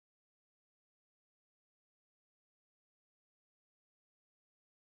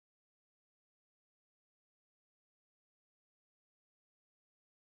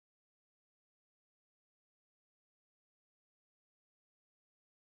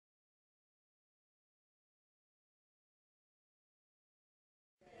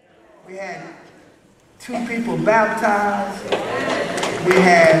We had 2 people baptized. We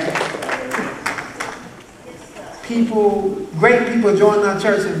had great people joining our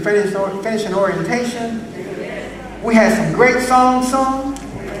church and finishing orientation. We had some great songs sung,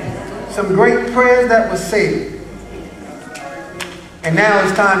 some great prayers that were said. And now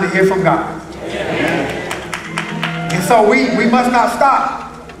it's time to hear from God. And so we must not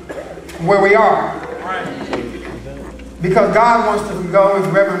stop where we are. Because God wants to go,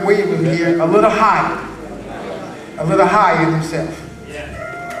 if Reverend Williams was here, a little higher himself.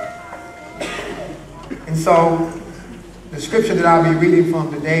 And so the scripture that I'll be reading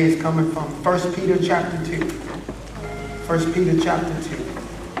from today is coming from 1 Peter chapter 2. 1 Peter chapter 2.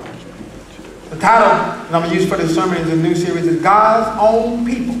 The title that I'm going to use for this sermon is a new series is God's Own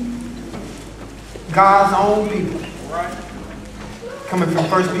People. God's Own People. Coming from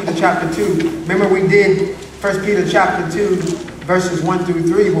 1 Peter chapter 2. Remember we did 1 Peter chapter 2 verses 1 through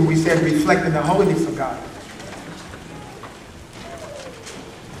 3 when we said reflecting the holiness of God.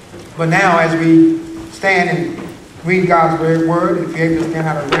 But now as we stand and read God's word, if you're able to stand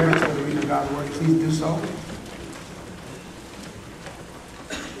out of reverence for the reading of God's word, please do so.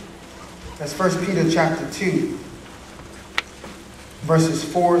 That's 1 Peter chapter 2, verses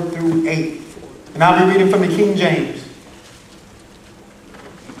 4 through 8. And I'll be reading from the King James.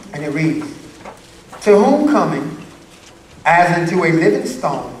 And it reads, "To whom coming, as into a living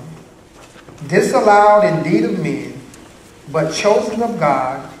stone, disallowed indeed of men, but chosen of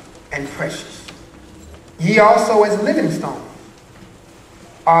God and precious. Ye also as living stones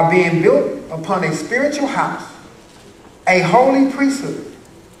are being built upon a spiritual house, a holy priesthood,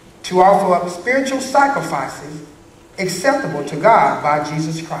 to offer up spiritual sacrifices acceptable to God by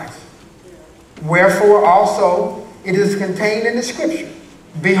Jesus Christ. Wherefore also it is contained in the scripture,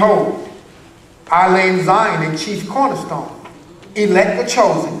 Behold, I lay in Zion a chief cornerstone, elect the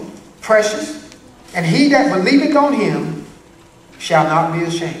chosen, precious, and he that believeth on him shall not be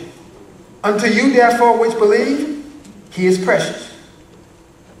ashamed. Unto you therefore which believe, he is precious.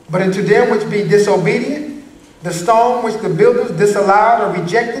 But unto them which be disobedient, the stone which the builders disallowed or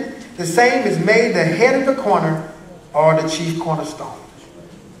rejected, the same is made the head of the corner, or the chief cornerstone.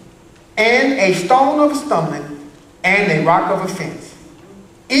 And a stone of stumbling, and a rock of offense.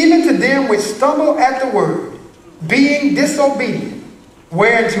 Even to them which stumble at the word, being disobedient,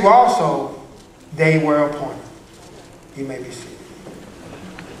 whereunto also they were appointed." You may be seated.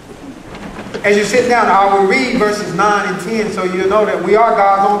 As you sit down, I will read verses 9 and 10 so you'll know that we are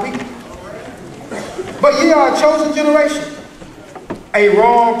God's own people. "But ye are a chosen generation, a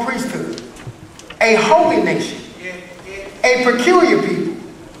royal priesthood, a holy nation, a peculiar people,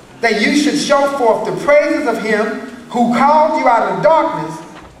 that you should show forth the praises of him who called you out of darkness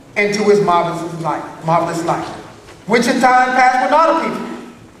into his marvelous light, which in time past were not a people,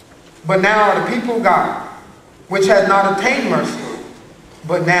 but now are the people of God, which had not obtained mercy,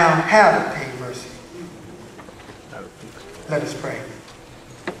 but now have obtained mercy." Let us pray.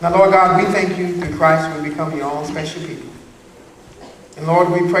 Now, Lord God, we thank you through Christ we become your own special people. And Lord,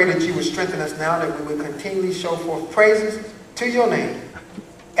 we pray that you would strengthen us now, that we would continually show forth praises to your name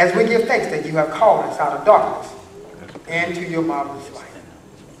as we give thanks that you have called us out of darkness and to your marvelous light.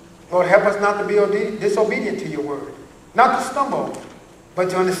 Lord, help us not to be disobedient to your word, not to stumble, but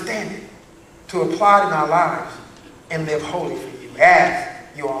to understand it, to apply it in our lives and live holy for you as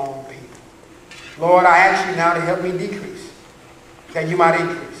your own people. Lord, I ask you now to help me decrease, that you might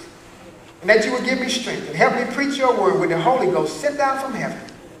increase, and that you would give me strength and help me preach your word with the Holy Ghost sent down from heaven,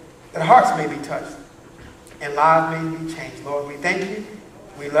 that hearts may be touched and lives may be changed. Lord, we thank you,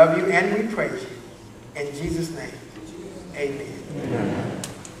 we love you, and we praise you. In Jesus' name, amen. Amen.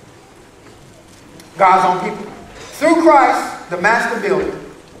 God's own people. Through Christ, the master builder,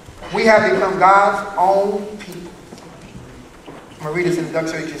 we have become God's own people. I'm going to read this in the duck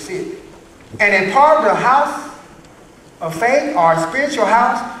so you can see it. "And a part of the house of faith, or spiritual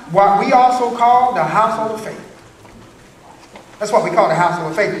house, what we also call the household of faith." That's what we call the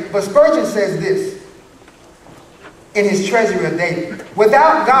household of faith. But Spurgeon says this in his Treasury of David: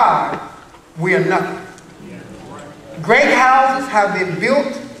 "Without God, we are nothing. Great houses have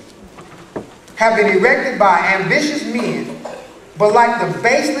been erected by ambitious men, but like the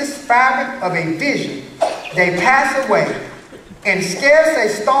baseless fabric of a vision, they pass away, and scarce a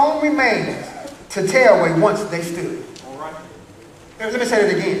stone remains to tell where once they stood." Let me say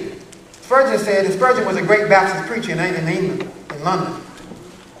that again. Spurgeon said that Spurgeon was a great Baptist preacher in England, in London.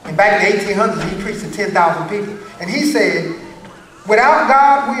 And back in the 1800s, he preached to 10,000 people. And he said, "Without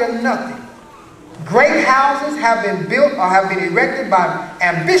God, we are nothing. Great houses have been built or have been erected by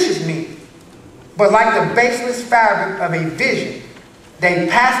ambitious men, but like the baseless fabric of a vision, they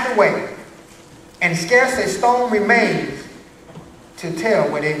passed away, and scarce a stone remains to tell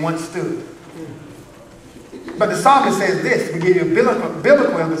where they once stood. But the psalmist says this. We give you a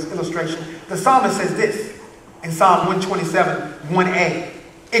biblical illustration. The psalmist says this in Psalm 127, 1a.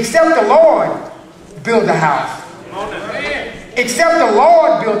 Except the Lord build the house. Except the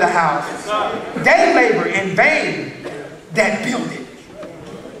Lord build the house, they labor in vain that build it.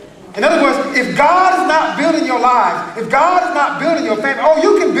 In other words, if God is not building your lives, if God is not building your family, oh,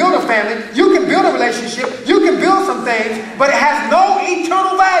 you can build a family, you can build a relationship, you can build some things, but it has no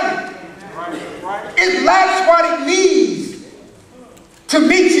eternal value. It lacks what it needs to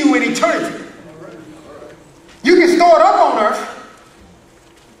meet you in eternity. You can store it up on earth,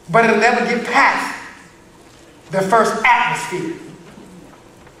 but it'll never get past the first atmosphere,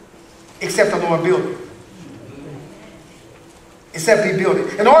 except the Lord built it. Except He built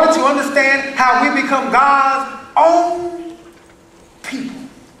it. In order to understand how we become God's own people,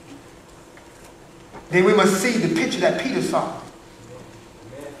 then we must see the picture that Peter saw.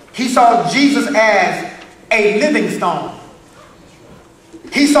 He saw Jesus as a living stone.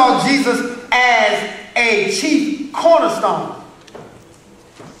 He saw Jesus as a chief cornerstone.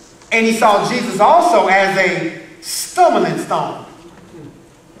 And he saw Jesus also as a stumbling stone.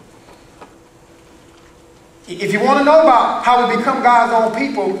 If you want to know about how we become God's own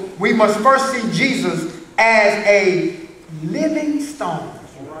people, we must first see Jesus as a living stone.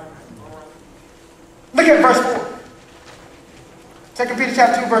 Look at verse 4. 2 Peter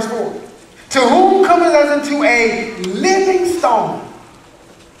chapter 2, verse 4. To whom cometh as unto a living stone.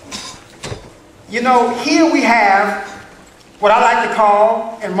 You know, here we have what I like to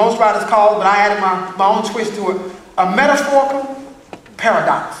call, and most writers call, but I added my own twist to it, a metaphorical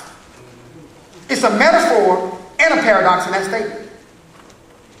paradox. It's a metaphor and a paradox in that statement.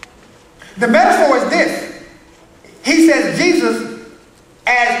 The metaphor is this. He says Jesus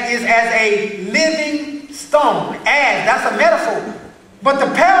is as a living stone. As, that's a metaphor. But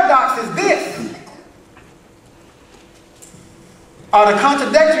the paradox is this. Or the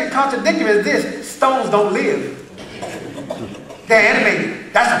contradictory is this. Stones don't live. They're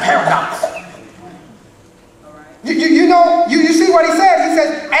animated. That's a paradox. You see what he says? He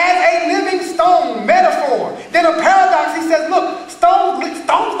says, as a living stone, metaphor. Then a paradox, he says, look, stones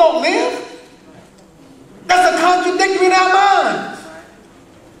don't live. That's a contradictory in our minds.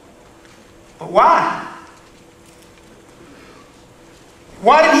 But why?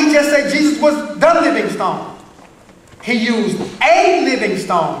 Why did he just say Jesus was the living stone? He used a living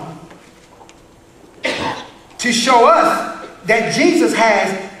stone to show us that Jesus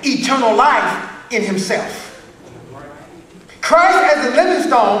has eternal life in himself. Christ as a living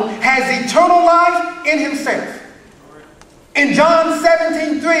stone has eternal life in himself. In John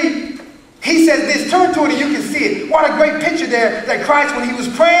 17:3, he says this. Turn to it and you can see it. What a great picture there that Christ, when he was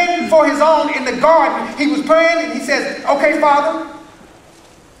praying for his own in the garden, he was praying and he says, okay, Father,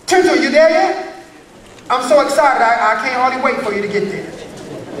 turn to it. You there yet? I'm so excited. I can't hardly wait for you to get there.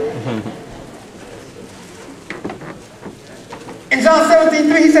 In John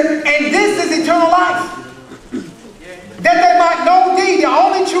 17:3, he said, and this is eternal life, that they might know thee, the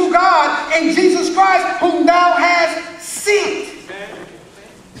only true God, and Jesus Christ, whom thou hast sent.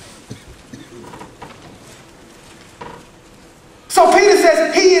 So Peter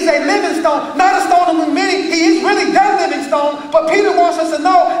says he is a living stone, not a stone among many. He is really the living stone, but Peter wants us to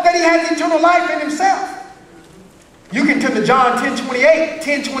know that he has eternal life in himself. You can turn to John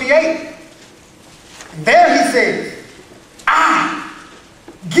 10:28. There he says, I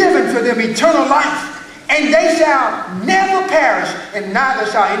give unto them eternal life, and they shall never perish, and neither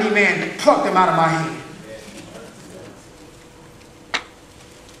shall any man pluck them out of my hand.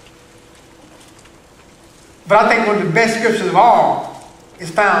 But I think one of the best scriptures of all is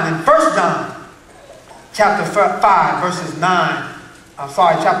found in 1 John chapter 5, verses 9.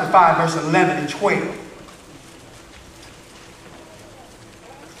 Chapter 5, verses 11 and 12.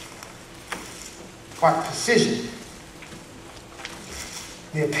 Quite precision.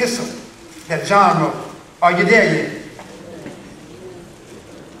 The epistle that John wrote. Are you there yet?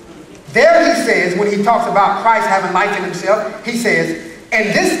 There he says, when he talks about Christ having life in himself, he says, and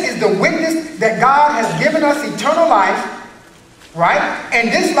this is the witness that God has given us eternal life, right? And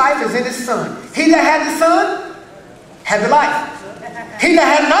this life is in his Son. He that had the Son had the life. He that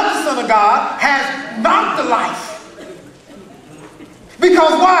had not the Son of God has not the life.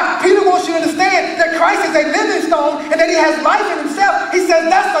 Because why? Peter wants you to understand that Christ is a living stone and that he has life in himself. He says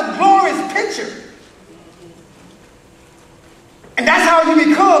that's a glorious picture. And that's how you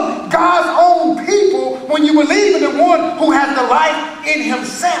become God's own people, when you believe in the one who has the life in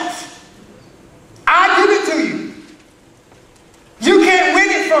himself. I give it to you. You can't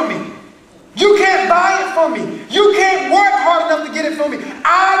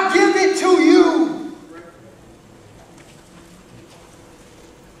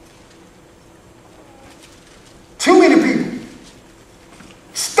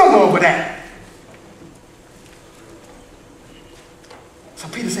that. So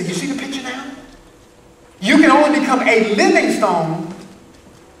Peter said, you see the picture now? You can only become a living stone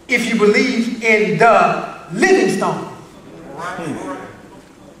if you believe in the living stone.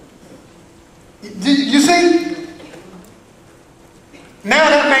 You see? Now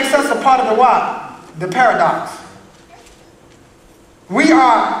that makes us a part of the what? The paradox. We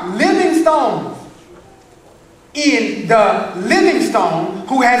are living stones in the living stone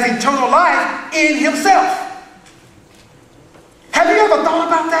who has eternal life in himself. Have you ever thought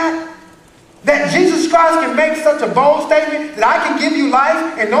about that? That Jesus Christ can make such a bold statement that I can give you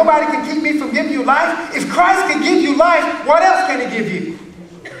life and nobody can keep me from giving you life? If Christ can give you life, what else can he give you?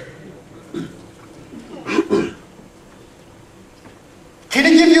 Can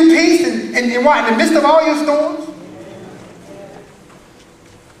he give you peace in what? In the midst of all your storms?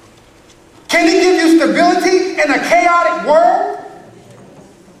 Can he give you stability in a chaotic world?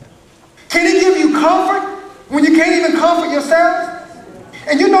 Can he give you comfort when you can't even comfort yourself?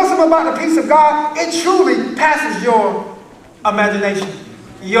 And you know something about the peace of God? It truly passes your imagination,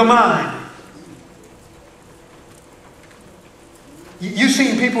 your mind. You've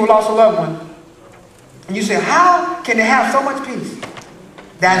seen people who lost a loved one, and you say, how can they have so much peace?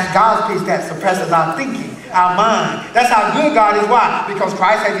 That's God's peace that suppresses our thinking, our mind. That's how good God is. Why? Because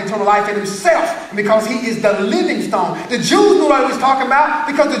Christ has eternal life in himself. And because he is the living stone. The Jews knew what he was talking about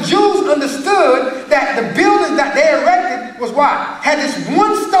because the Jews understood that the building that they erected was what? Had this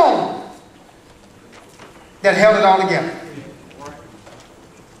one stone that held it all together.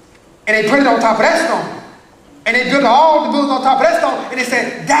 And they put it on top of that stone. And they built all the buildings on top of that stone. And they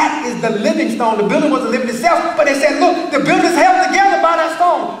said, that is the living stone. The building wasn't living itself. But they said, look, the building is held together by that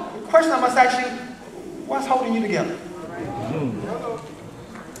stone. The question I must ask you, what's holding you together?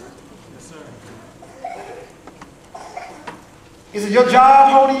 Is it your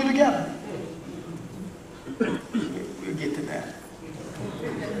job holding you together? We'll get to that.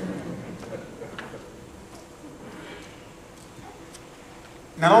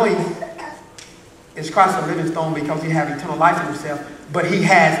 Not only is Christ a living stone because he has eternal life in himself, but he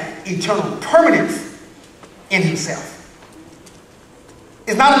has eternal permanence in himself.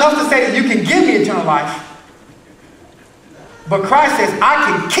 It's not enough to say that you can give me eternal life, but Christ says, I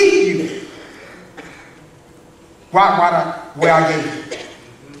can keep you right where I gave you.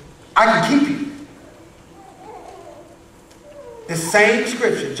 I can keep you. The same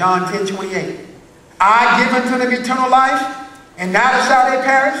scripture, John 10:28. I give unto them eternal life, and neither shall they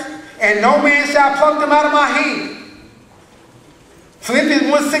perish, and no man shall pluck them out of my hand. Philippians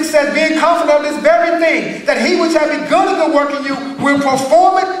 1:6 says, being confident of this very thing, that he which hath begun a good work in you will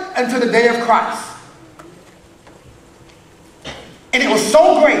perform it unto the day of Christ. And it was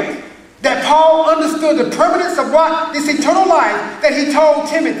so great that Paul understood the permanence of what? This eternal life that he told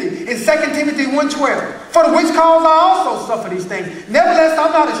Timothy in 2 Timothy 1:12. For the which cause I also suffer these things. Nevertheless,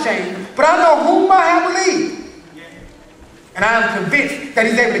 I'm not ashamed, but I know whom I have believed. And I am convinced that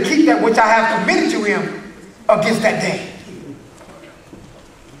he's able to keep that which I have committed to him against that day.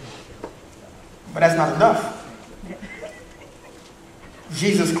 But that's not enough.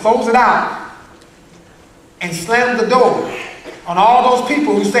 Jesus closed it out and slammed the door on all those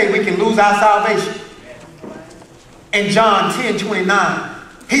people who say we can lose our salvation. In John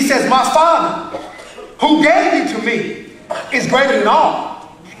 10:29, he says, my Father, who gave you to me, is greater than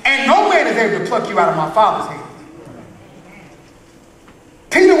all, and no man is able to pluck you out of my Father's hand.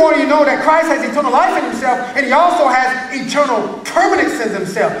 Peter wanted you to know that Christ has eternal life in himself, and he also has eternal permanence in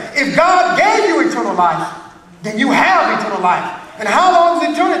himself. If God gave you eternal life, then you have eternal life. And how long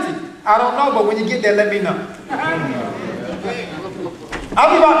is eternity? I don't know, but when you get there, let me know.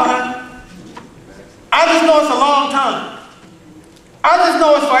 I'll be right behind. I just know it's a long time. I just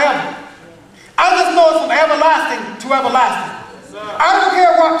know it's forever. I just know it's from everlasting to everlasting. I don't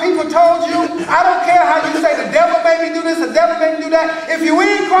care what people told you. I don't care how you say the devil made me do this, the devil made me do that. If you're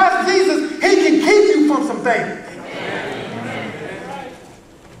in Christ Jesus, he can keep you from some things.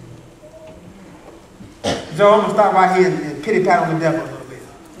 Joe, I'm going to stop right here and pity pat on the devil a little bit.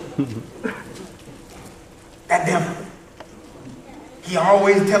 That devil. He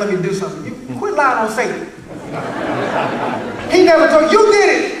always telling me to do something. You quit lying on Satan. He never told you. You did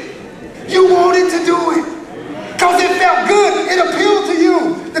it. You wanted to do it. Because it felt good. It appealed to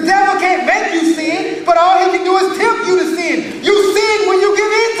you. The devil can't make you sin, but all he can do is tempt you to sin. You sin when you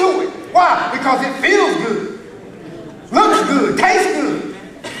get into it. Why? Because it feels good. Looks good. Tastes good.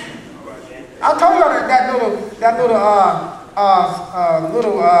 I told you that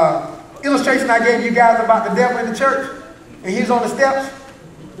little illustration I gave you guys about the devil in the church. And he's on the steps.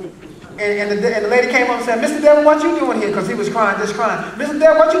 And the lady came up and said, Mr. Devil, what you doing here? Because he was crying, just crying. Mr.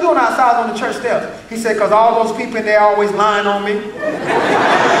 Devil, what you doing outside on the church steps? He said, because all those people in there are always lying on me.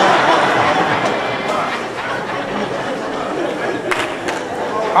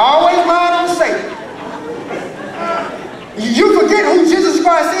 Always lying on Satan. You forget who Jesus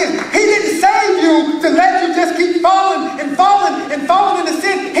Christ is. He didn't save you to let you just keep falling and falling and falling into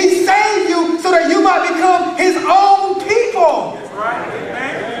sin. He saved you so that you might become his own people. That's right.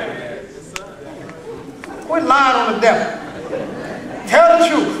 Amen. Quit lying on the devil. Tell the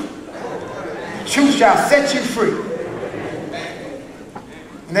truth. Truth shall set you free.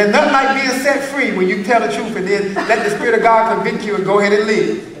 And there's nothing like being set free when you tell the truth and then let the Spirit of God convict you and go ahead and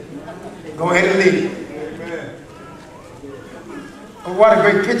live. Go ahead and live. But what a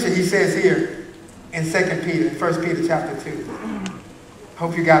great picture he says here in 2 Peter, 1 Peter chapter 2.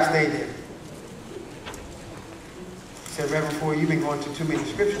 Hope you guys stayed there. He said, Reverend Ford, you've been going through too many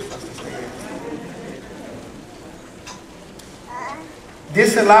scriptures for us to stay there.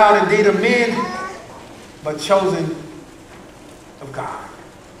 Disallowed indeed of men, but chosen of God.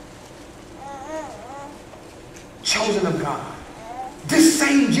 Chosen of God. This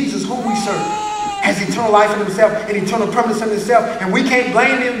same Jesus whom we serve has eternal life in himself and eternal permanence in himself. And we can't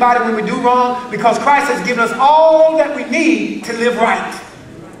blame anybody when we do wrong because Christ has given us all that we need to live right.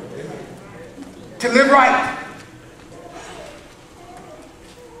 To live right.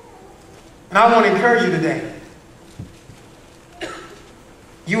 And I want to encourage you today.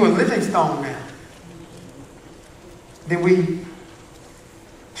 You're a living stone now. Then we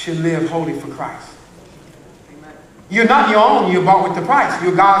should live holy for Christ. You're not your own. You're bought with the price.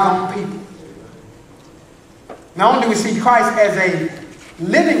 You're God's own people. Not only do we see Christ as a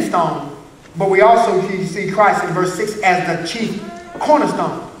living stone, but we also see Christ in verse 6 as the chief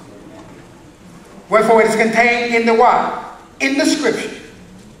cornerstone. Wherefore it is contained in the what? In the scripture.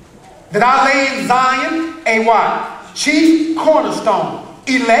 That I lay in Zion a what? Chief cornerstone.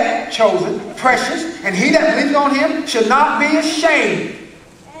 Elect, chosen, precious, and he that believes on him shall not be ashamed.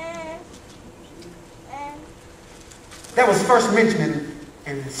 That was first mentioned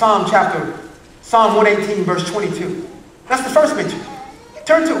in Psalm 118, verse 22. That's the first mention.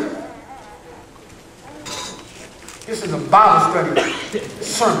 Turn to it. This is a Bible study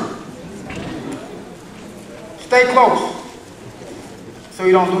sermon. Stay close so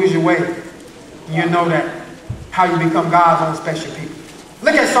you don't lose your way. You know that how you become God's own special people.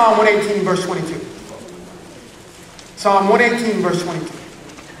 Look at Psalm 118, verse 22. Psalm 118, verse 22.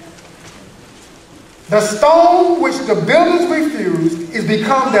 The stone which the builders refused is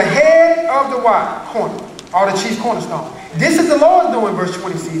become the head of the what? Corner, or the chief cornerstone. This is the Lord's doing, verse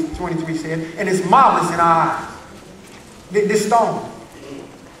 23 said, and it's marvelous in our eyes. This stone.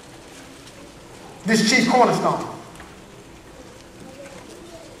 This chief cornerstone.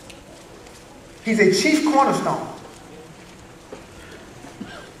 He's a chief cornerstone.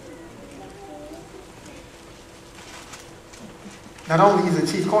 Not only is he a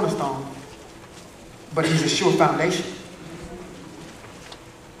chief cornerstone, but he's a sure foundation.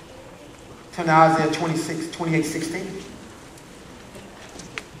 Turn to Isaiah 28:16.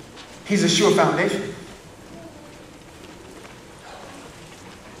 He's a sure foundation.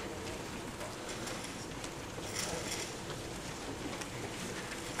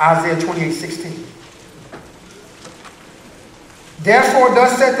 Isaiah 28:16. Therefore,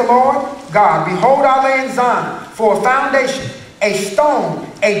 thus saith the Lord God, behold, I lay in Zion for a foundation, a stone,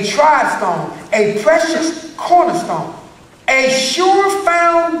 a tried stone, a precious cornerstone, a sure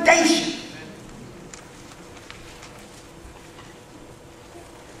foundation.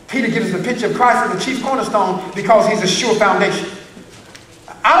 Peter gives us the picture of Christ as the chief cornerstone because he's a sure foundation.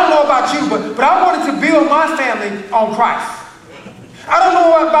 I don't know about you, but I wanted to build my family on Christ. I don't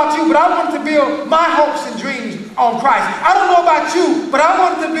know about you, but I wanted to build my hopes and dreams on Christ. I don't know about you, but I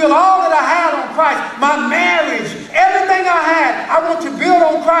wanted to build all that I had on Christ. My marriage, everything I had, I want to build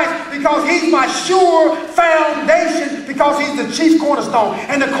on Christ because he's my sure foundation, because he's the chief cornerstone.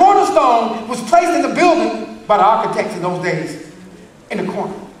 And the cornerstone was placed in the building by the architects in those days in the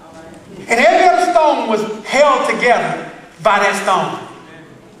corner. And every other stone was held together by that stone.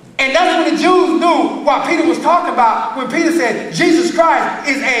 And that's when the Jews knew what Peter was talking about when Peter said Jesus Christ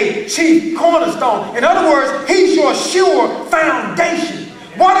is a chief cornerstone. In other words, he's your sure foundation.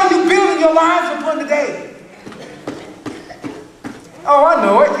 What are you building your lives upon today? Oh, I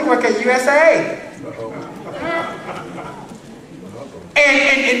know it. You work at USAA.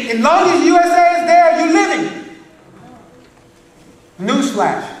 And as long as USA is there, you're living.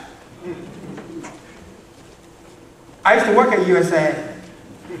 Newsflash. I used to work at USAA.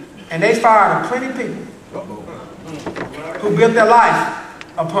 And they fired plenty of people who built their life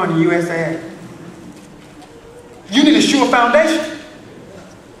upon the USAA. You need a sure foundation.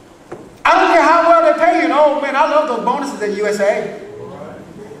 I don't care how well they pay you. And oh man, I love those bonuses at USAA.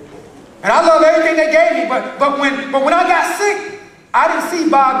 And I love everything they gave me. But when I got sick, I didn't see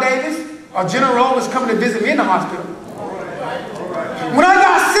Bob Davis or General Rollins coming to visit me in the hospital. When I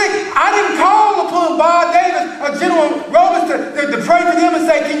got sick, I didn't call upon Bob Davis or General Rollins to pray for them and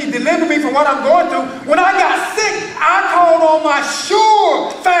say, can you deliver me from what I'm going through? When I got sick, I called on my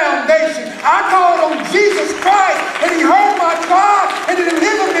sure foundation. I called on Jesus Christ, and he heard my cry, and he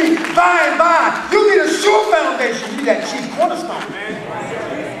delivered me by and by. You need a sure foundation. You need that chief cornerstone.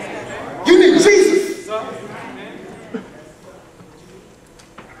 You need Jesus.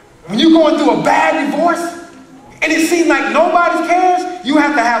 When you're going through a bad divorce, and it seems like nobody cares, you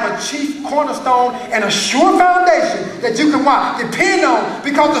have to have a chief cornerstone and a sure foundation that you can depend on,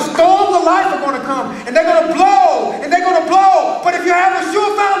 because the storms of life are going to come, and they're going to blow, and they're going to blow. But if you have a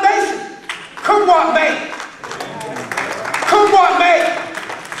sure foundation, come what may. Come what may.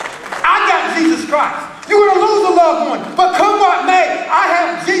 I got Jesus Christ. You're going to lose a loved one, but come what may, I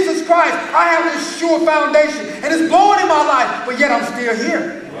have Jesus Christ. I have this sure foundation, and it's blowing in my life, but yet I'm still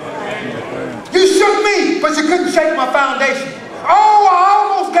here. You shook me, but you couldn't shake my foundation. Oh, I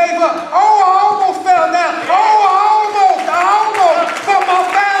almost gave up. Oh, I almost fell down. Oh, I almost. But my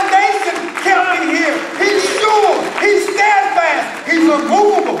foundation kept me here. He's sure. He's steadfast. He's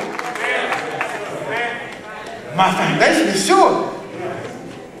unmovable. My foundation is sure.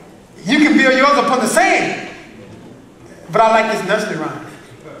 You can build yours upon the sand. But I like this nursery rhyme.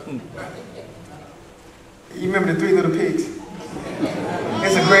 You remember the 3 little pigs?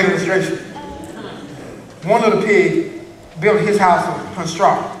 It's a great illustration. One little pig built his house on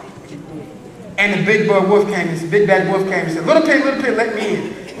straw. And the big bad wolf came and said, little pig, let me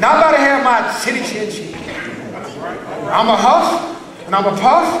in. Now I'm about to have my chitty chin chin. I'm a huff, and I'm a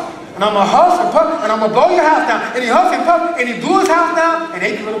puff, and I'm a huff and puff, and I'm going to blow your house down. And he huffed and puffed, and he blew his house down and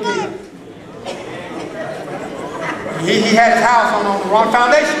ate the little pig. He had his house on the wrong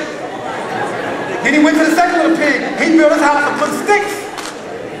foundation. Then he went to the second little pig. He built his house upon sticks.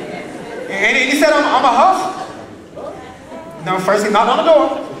 And he said, I'm a huff. No, first he knocked on the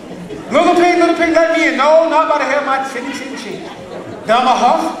door. Little pig, let me in. No, not about to have my chinny chin chin. Then I'm a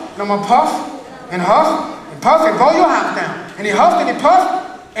huff, and I'm a puff, and puff, and blow your house down. And he huffed, and he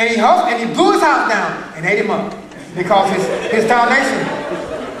puffed, and he huffed, and he blew his house down, and ate him up. Because his foundation.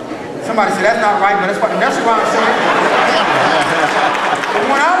 Somebody said, that's not right, but that's what the nursery rhyme said. The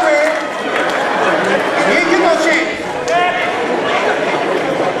one I read, he didn't get no chance.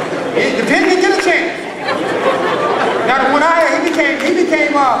 The pig didn't get a chance. Now the one I had, he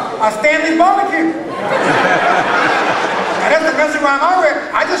became a Stanley's barbecue. Now that's the nursery rhyme I read.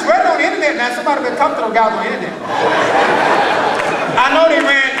 I just read it on the internet. Now somebody been talking to those guys on the internet. I know they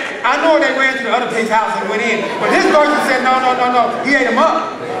ran to the other pig's house and went in. But this version said, no. He ate them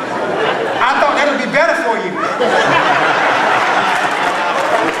up. I thought that would be better for you.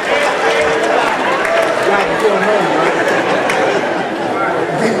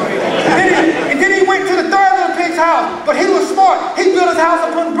 And then he went to the third little pig's house. But he was smart. He built his house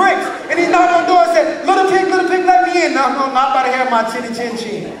upon bricks. And he knocked on the door and said, little pig, let me in. No, I'm not about to have my chinny chin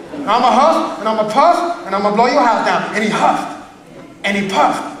chin. I'm a huff, and I'm a puff, and I'm going to blow your house down. And he huffed, and he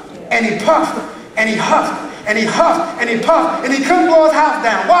puffed, and he puffed, and he huffed, and he huffed, and he puffed, and he couldn't blow his house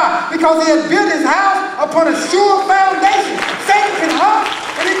down. Why? Because he had built his house upon a sure foundation. Satan can huff,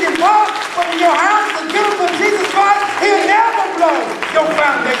 and he can puff, but when your house is built upon Jesus Christ, he'll never blow your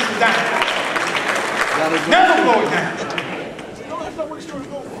foundation down. Never blow it down.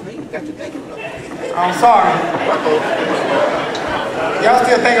 I'm sorry. Y'all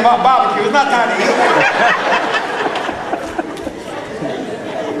still thinking about barbecue. It's not time to eat.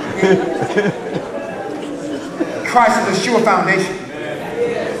 Christ is a sure foundation.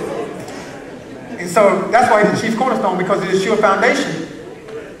 And so that's why he's the chief cornerstone, because it's a sure foundation.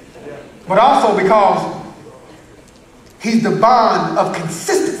 But also because he's the bond of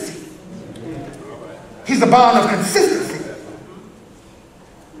consistency. He's the bond of consistency.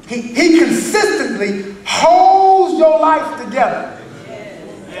 He consistently holds your life together.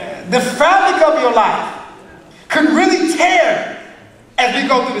 The fabric of your life could really tear as we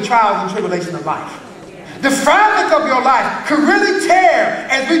go through the trials and tribulations of life. The fabric of your life could really tear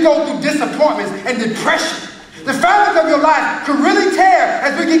as we go through disappointments and depression. The fabric of your life could really tear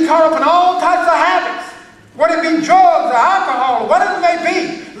as we get caught up in all types of habits. Whether it be drugs or alcohol or whatever it may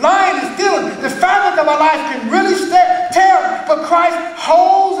be, lying and stealing, the fabric of our life can really tear, but Christ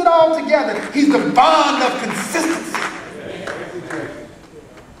holds it all together. He's the bond of consistency.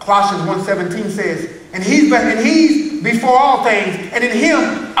 Colossians 1:17 says, and he's before all things, and in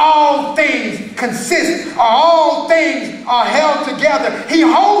him all things consist, or all things are held together. He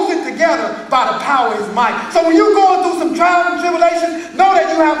holds it together by the power of his might. So when you're going through some trials and tribulations, know that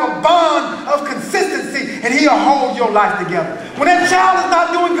you have a bond of consistency, and he'll hold your life together. When that child is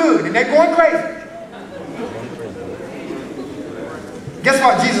not doing good and they're going crazy, guess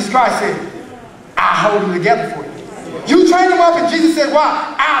what Jesus Christ said? I hold them together for you. You train them up, and Jesus said,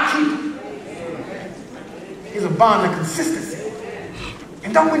 why? I'll keep them. He's a bond of consistency.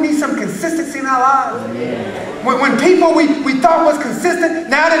 And don't we need some consistency in our lives? When people we thought was consistent,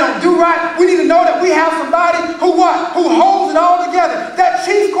 now they don't do right, we need to know that we have somebody who what? Who holds it all together. That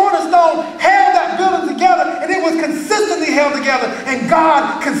chief cornerstone held that building together, and it was consistently held together. And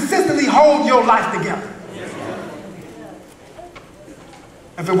God consistently holds your life together.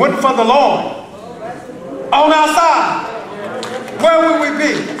 If it wasn't for the Lord on our side, where would we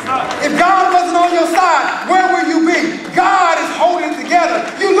be? If God wasn't on your side, where would you be? God is holding it together.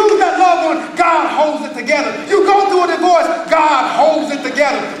 You lose that loved one, God holds it together. You go through a divorce, God holds it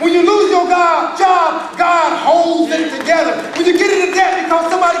together. When you lose your job, God holds it together. When you get into debt because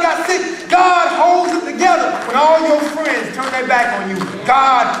somebody got sick, God holds it together. When all your friends turn their back on you,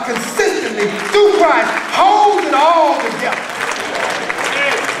 God consistently, through Christ, holds it all together.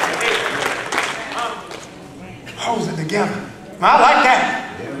 Holds it together. I like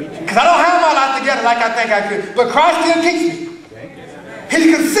that. Because I don't have my life together like I think I could. But Christ still keeps me.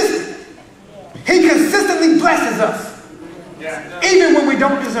 He's consistent. He consistently blesses us. Even when we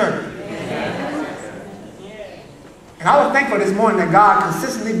don't deserve it. And I was thankful this morning that God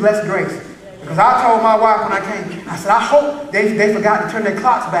consistently blessed Grace. Because I told my wife when I came, I said, I hope they forgot to turn their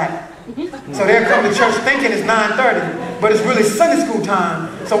clocks back. So they'll come to church thinking it's 9:30, but it's really Sunday school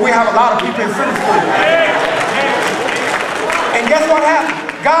time. So we have a lot of people in Sunday school. And guess what happened?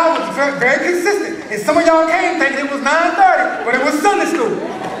 God was very, very consistent. And some of y'all came thinking it was 9:30, but it was Sunday school.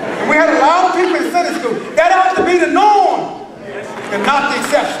 And we had a lot of people in Sunday school. That ought to be the norm and not the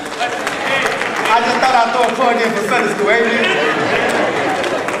exception. I just thought I'd throw a plug in for Sunday school. Amen.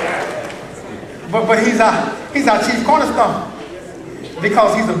 But he's our chief cornerstone.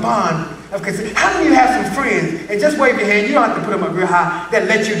 Because he's a bond of consistency. How many of you have some friends, and just wave your hand, you don't have to put them up real high, that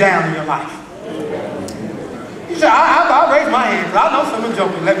let you down in your life? You say, I'll raise my hand, because I know some of them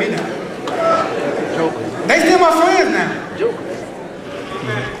jokers let me down. They still my friends now.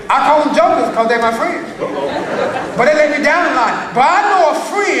 I call them jokers because they're my friends. But they let me down in life. But I know a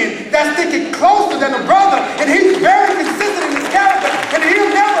friend that's sticking closer than a brother, and he's very consistent in his character, and he'll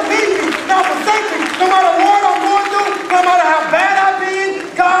never leave me, nor forsake me, no matter what I'm going through, no matter how bad I've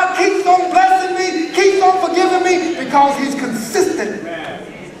been. God keeps on blessing me, keeps on forgiving me, because he's consistent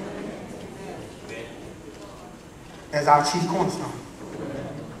as our chief cornerstone.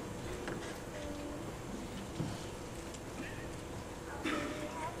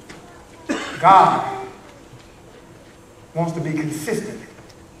 God wants to be consistent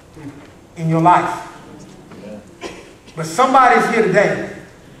in your life. But somebody's here today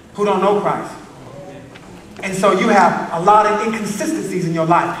who don't know Christ. And so you have a lot of inconsistencies in your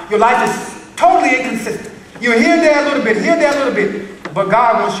life. Your life is totally inconsistent. You're here, there a little bit, here, there a little bit. But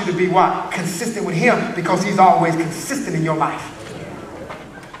God wants you to be what? Consistent with him, because he's always consistent in your life.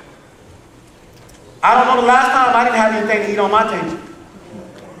 I don't know the last time I didn't have anything to eat on my table.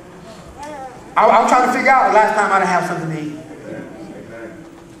 I'm trying to figure out the last time I didn't have something to eat.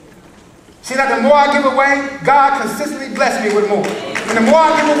 See that the more I give away, God consistently blesses me with more. And the more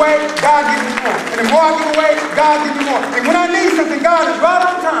I give away, God gives me more. And the more I give away, God gives me more. And when I need something, God is right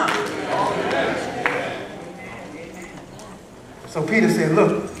on time. So Peter said,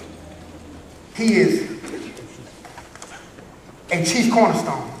 look, he is a chief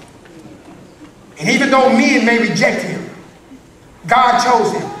cornerstone. And even though men may reject him, God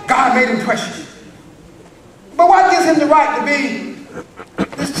chose him. God made him precious. But what gives him the right to be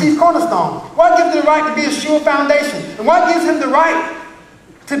this chief cornerstone? What gives him the right to be a sure foundation? And what gives him the right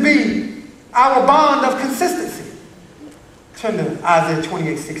to be our bond of consistency? Turn to Isaiah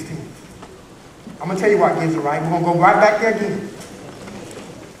 28:16. I'm going to tell you what gives the right. We're going to go right back there again.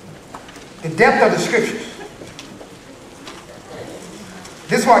 The depth of the scriptures.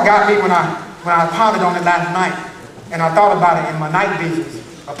 This is what got me when I pondered on it last night. And I thought about it in my night visions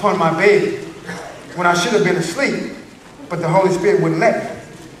upon my bed when I should have been asleep, but the Holy Spirit wouldn't let me.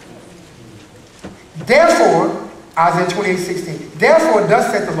 Therefore, Isaiah 28:16, therefore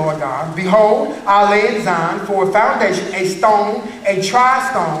thus saith the Lord God, behold, I lay in Zion for a foundation, a stone, a tried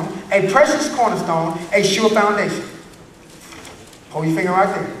stone, a precious cornerstone, a sure foundation. Hold your finger right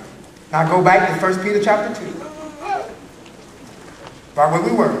there. Now go back to 1 Peter chapter 2. Right where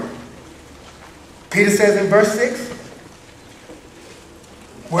we were. Peter says in verse 6,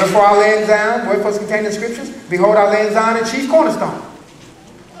 Wherefore I lay in Zion, wherefore it's contained in the scriptures, behold, I lay in Zion a chief cornerstone.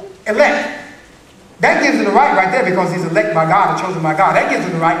 Elect. That gives him the right there because he's elect by God or chosen by God. That gives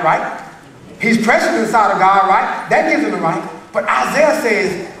him the right? He's precious inside of God, right? That gives him the right. But Isaiah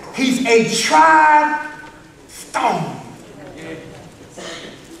says he's a tried stone.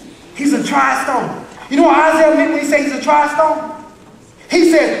 He's a tried stone. You know what Isaiah meant when he said he's a tried stone?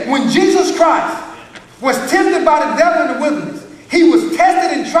 He said when Jesus Christ was tempted by the devil in the wilderness, he was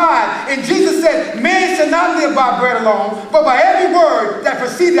tested and tried, and Jesus said, man shall not live by bread alone, but by every word that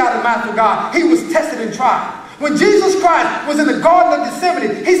proceeded out of the mouth of God. He was tested and tried. When Jesus Christ was in the Garden of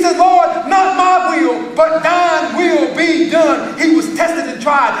Gethsemane, he said, Lord, not my will, but thine will be done. He was tested and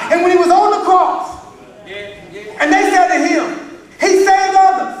tried. And when he was on the cross, and they said to him, he saved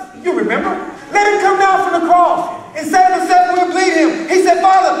others. You remember? Let him come down from the cross and save himself when we bleed him. He said,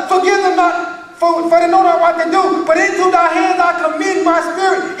 Father, forgive them not, for they know not what they do, but into thy hands I commend my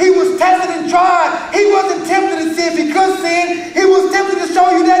spirit. He was tested and tried. He wasn't tempted to see if he could sin. He was tempted to show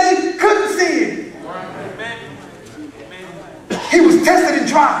you that he couldn't sin. He was tested and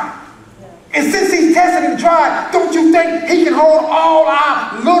tried. And since he's tested and tried, don't you think he can hold all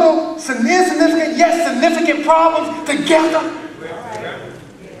our little insignificant yet significant problems together?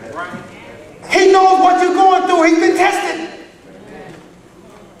 He knows what you're going through. He's been tested.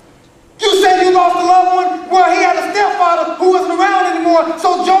 You said you lost a loved one? Well, he had a stepfather who wasn't around anymore,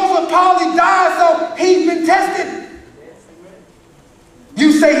 so Joseph probably died, so he's been tested.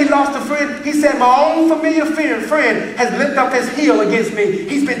 You say he lost a friend? He said, my own familiar friend has lifted up his heel against me.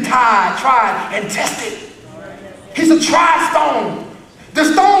 He's been tried, and tested. He's a tried stone. The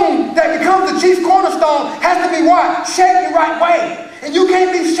stone that becomes the chief cornerstone has to be what? Shaped the right way. And you can't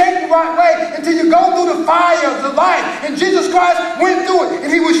be shaped the right way until you go through the fire of life. And Jesus Christ went through it,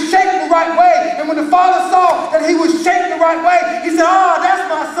 and he was shaped the right way. And when the Father saw that he was shaped the right way, he said, that's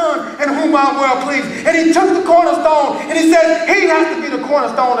my son in whom I'm well pleased. And he took the cornerstone, and he said, he has to be the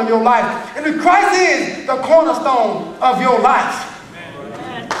cornerstone of your life. And if Christ is the cornerstone of your life,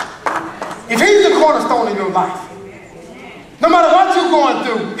 if he's the cornerstone of your life, no matter what you're going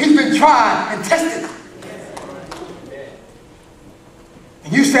through, he's been tried and tested.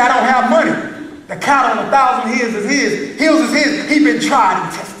 And you say, I don't have money. The cattle on 1,000 hills is his. He's been tried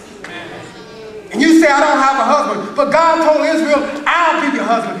and tested. And you say, I don't have a husband. But God told Israel, I'll be your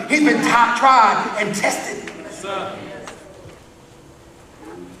husband. He's been tried and tested.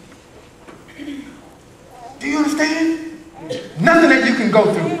 Do you understand? Nothing that you can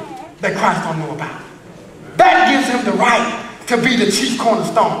go through that Christ don't know about. That gives him the right to be the chief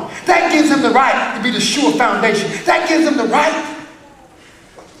cornerstone. That gives him the right to be the sure foundation. That gives him the right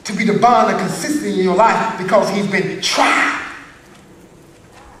to be the bond of consistency in your life because he's been tried.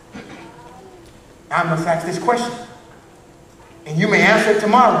 I must ask this question, and you may answer it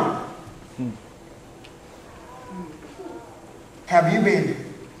tomorrow. Have you been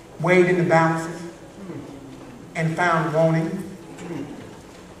weighed in the balances and found wanting?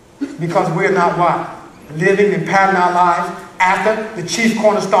 Because we're not what? Living and patterning our lives after the chief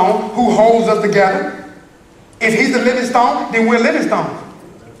cornerstone who holds us together. If he's the living stone, then we're living stones.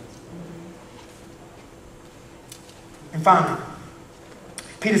 And finally,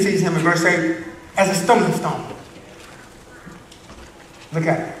 Peter sees him in verse 8 as a stumbling stone. Look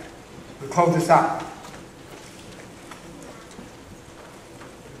at it. We'll close this out.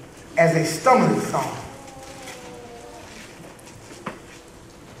 As a stumbling stone.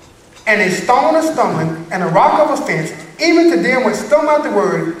 And a stone of stumbling and a rock of offense, even to them which stumble at the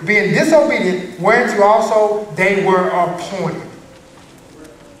word, being disobedient, whereunto also they were appointed.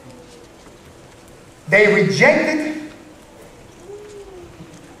 They rejected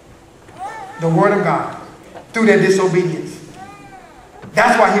the word of God through their disobedience.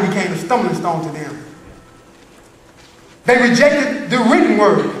 That's why he became a stumbling stone to them. They rejected the written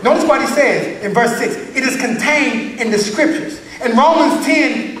word. Notice what he says in verse 6. It is contained in the scriptures. In Romans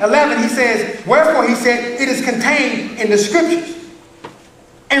 10:11 he says, wherefore he said, it is contained in the scriptures.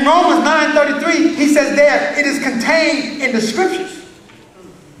 In Romans 9:33 he says there, it is contained in the scriptures.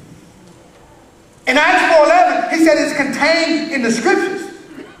 In Acts 4:11 he said it's contained in the scriptures.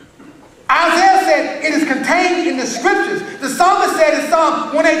 Isaiah said it is contained in the scriptures. The psalmist said in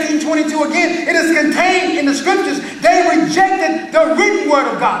Psalm 118:22 again, it is contained in the scriptures. They rejected the written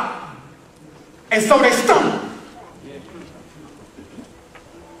word of God. And so they stumbled.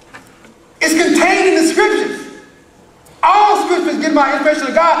 It's contained in the scriptures. All scriptures given by inspiration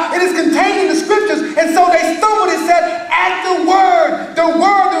of God. It is contained in the scriptures. And so they stumbled and said, at the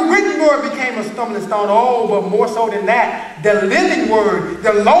written word became a stumbling stone. Oh, but more so than that, the living word,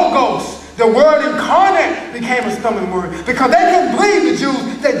 the logos, the word incarnate became a stumbling word. Because they couldn't believe the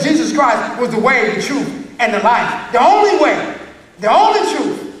Jews that was the way, the truth, and the life. The only way, the only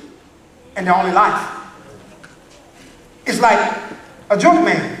truth, and the only life. It's like a drunk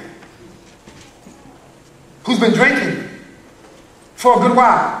man who's been drinking for a good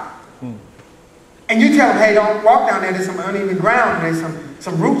while. And you tell him, hey, don't walk down there. There's some uneven ground. There's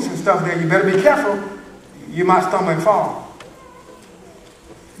some roots and stuff there. You better be careful. You might stumble and fall.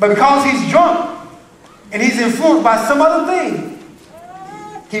 But because he's drunk and he's influenced by some other thing,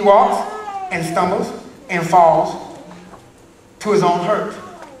 he walks and stumbles and falls to his own hurt.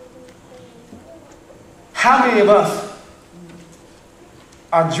 How many of us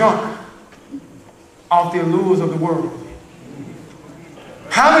are drunk off the allures of the world?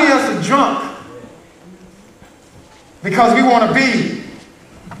 How many of us are drunk because we want to be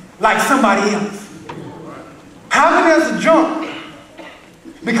like somebody else? How many of us are drunk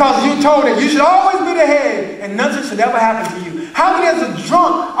because you're told that you should always be the head and nothing should ever happen to you? How many of us are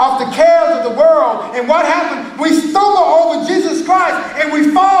drunk off the cares of the world? And what happens? We stumble over Jesus Christ and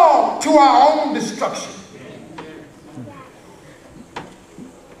we fall to our own destruction.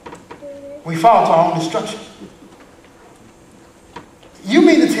 We fall to our own destruction. You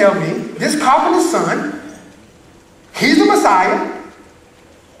mean to tell me this carpenter's son, he's the Messiah?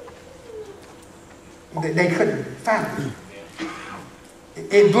 They couldn't fathom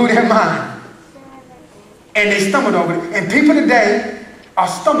it. It blew their mind. And they stumbled over it. And people today are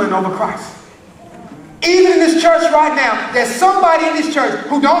stumbling over Christ. Even in this church right now, there's somebody in this church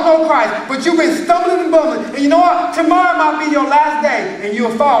who don't know Christ, but you've been stumbling and bumbling. And you know what? Tomorrow might be your last day, and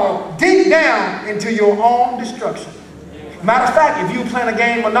you'll fall deep down into your own destruction. Matter of fact, if you playing a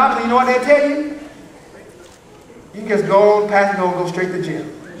game of Monopoly, you know what they'll tell you? You can just go on past the door and go straight to jail.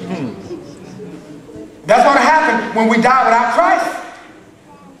 That's what happens when we die without Christ.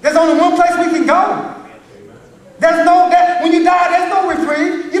 There's only one place we can go. When you die, there's no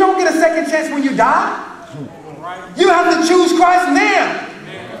reprieve. You don't get a second chance when you die. You have to choose Christ now.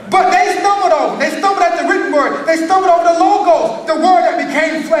 But they stumbled over. They stumbled at the written word. They stumbled over the logos, the word that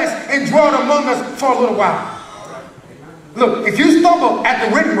became flesh and dwelt among us for a little while. Look, if you stumble at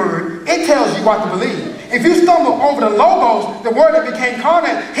the written word, it tells you what to believe. If you stumble over the logos, the word that became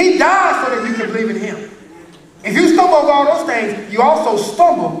carnate, he died so that you can believe in him. If you stumble over all those things, you also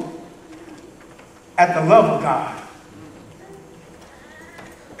stumble at the love of God.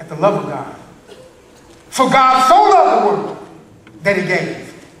 At the love of God. For God so loved the world that he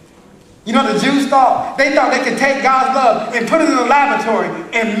gave. You know, the Jews thought they could take God's love and put it in a laboratory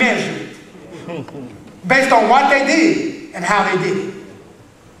and measure it based on what they did and how they did it.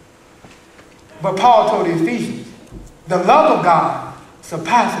 But Paul told the Ephesians, the love of God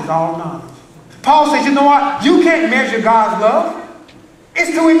surpasses all knowledge. Paul says, you know what? You can't measure God's love.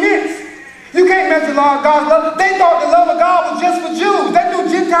 It's too immense. You can't measure God's love. They thought the love of God was just for Jews. They knew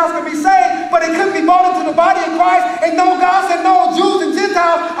Gentiles could be saved, but they couldn't be brought into the body of Christ. And no, God said, no, Jews and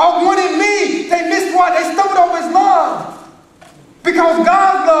Gentiles are one in me. They missed what? They stumbled over his love. Because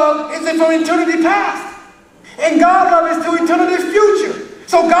God's love isn't from eternity past. And God's love is to eternity future.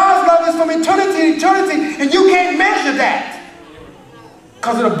 So God's love is from eternity to eternity, and you can't measure that.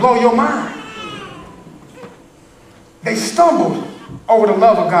 Because it'll blow your mind. They stumbled over the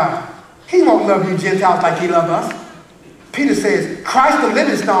love of God. He won't love you Gentiles like he loved us. Peter says, Christ the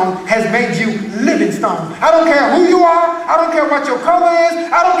living stone has made you living stone. I don't care who you are. I don't care what your color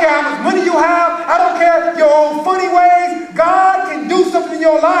is. I don't care how much money you have. I don't care your own funny ways. God can do something in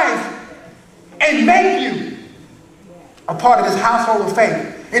your life and make you a part of this household of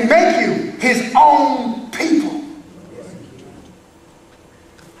faith and make you his own people.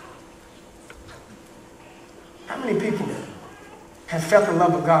 How many people have felt the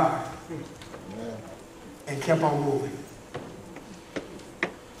love of God and kept on moving?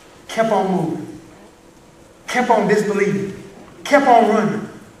 Kept on moving. Kept on disbelieving. Kept on running.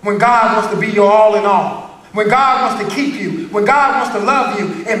 When God wants to be your all in all. When God wants to keep you. When God wants to love you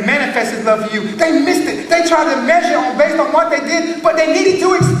and manifest his love for you. They missed it. They tried to measure based on what they did, but they needed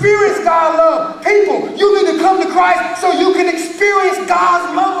to experience God's love. People, you need to come to Christ so you can experience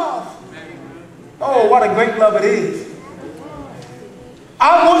God's love. Oh, what a great love it is.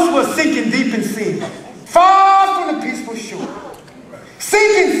 I once was sinking deep in sin, far from the peaceful shore.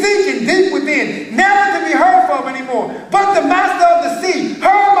 Sinking deep within, never to be heard from anymore. But the master of the sea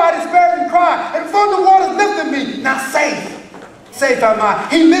heard my despairing cry, and from the waters lifted me. Now safe am I.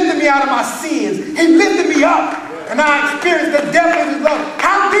 He lifted me out of my sins. He lifted me up, and I experienced the depth of his love.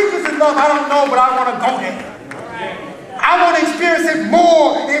 How deep is his love? I don't know, but I want to go there. I want to experience it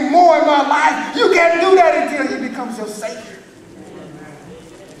more and more in my life. You can't do that until he becomes your Savior.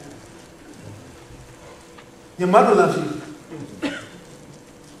 Your mother loves you.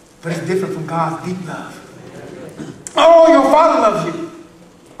 But it's different from God's deep love. Oh, your Father loves you.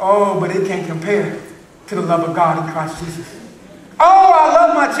 Oh, but it can't compare to the love of God in Christ Jesus. Oh, I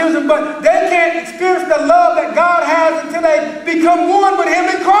love my children, but they can't experience the love that God has until they become one with Him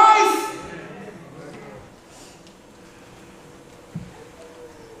in Christ.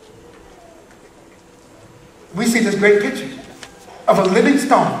 We see this great picture of a living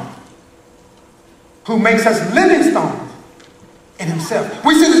stone who makes us living stones in Himself.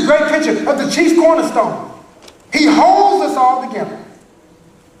 We see this great picture of the chief cornerstone. He holds us all together.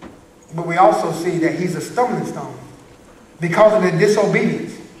 But we also see that He's a stumbling stone. Because of their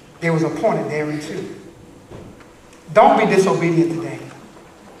disobedience, there was a point therein too. Don't be disobedient today.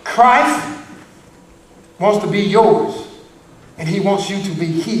 Christ wants to be yours, and He wants you to be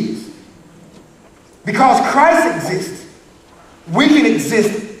His. Because Christ exists, we can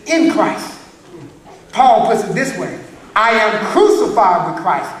exist in Christ. Paul puts it this way: I am crucified with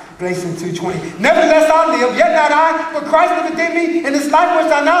Christ. Galatians 2:20. Nevertheless I live, yet not I, but Christ liveth in me. In this life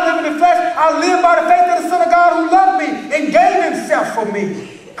which I now live in the flesh, I live by the faith of the Son of God who loved me and gave Himself for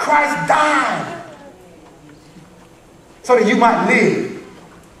me. Christ died so that you might live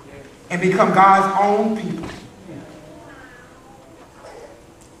and become God's own people.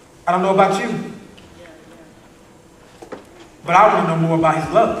 I don't know about you, but I want to know more about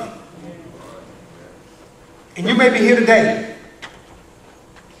His love. And you may be here today,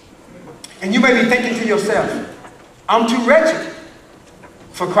 and you may be thinking to yourself, I'm too wretched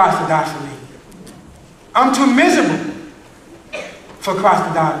for Christ to die for me. I'm too miserable for Christ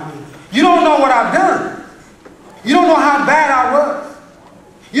to die for me. You don't know what I've done. You don't know how bad I was.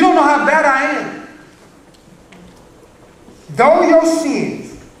 You don't know how bad I am. Though your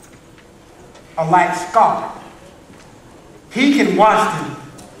sins are like scarlet, He can wash them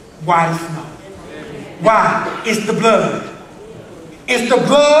white as snow. Why? It's the blood. It's the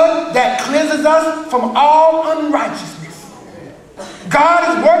blood that cleanses us from all unrighteousness. God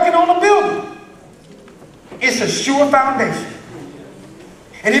is working on a building. It's a sure foundation.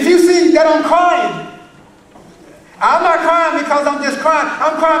 And if you see that I'm crying, I'm not crying because I'm just crying.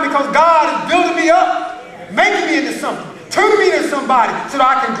 I'm crying because God is building me up, making me into something, turning me into somebody so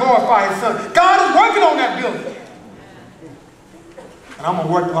that I can glorify His Son. God is working on that building. And I'm going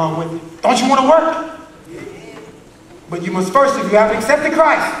to work along with it. Don't you want to work? But you must first, if you haven't accepted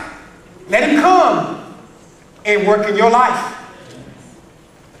Christ, let Him come and work in your life.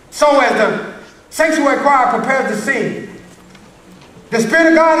 So as the sanctuary choir prepares to sing, the Spirit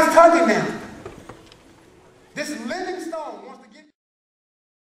of God is tugging them. This living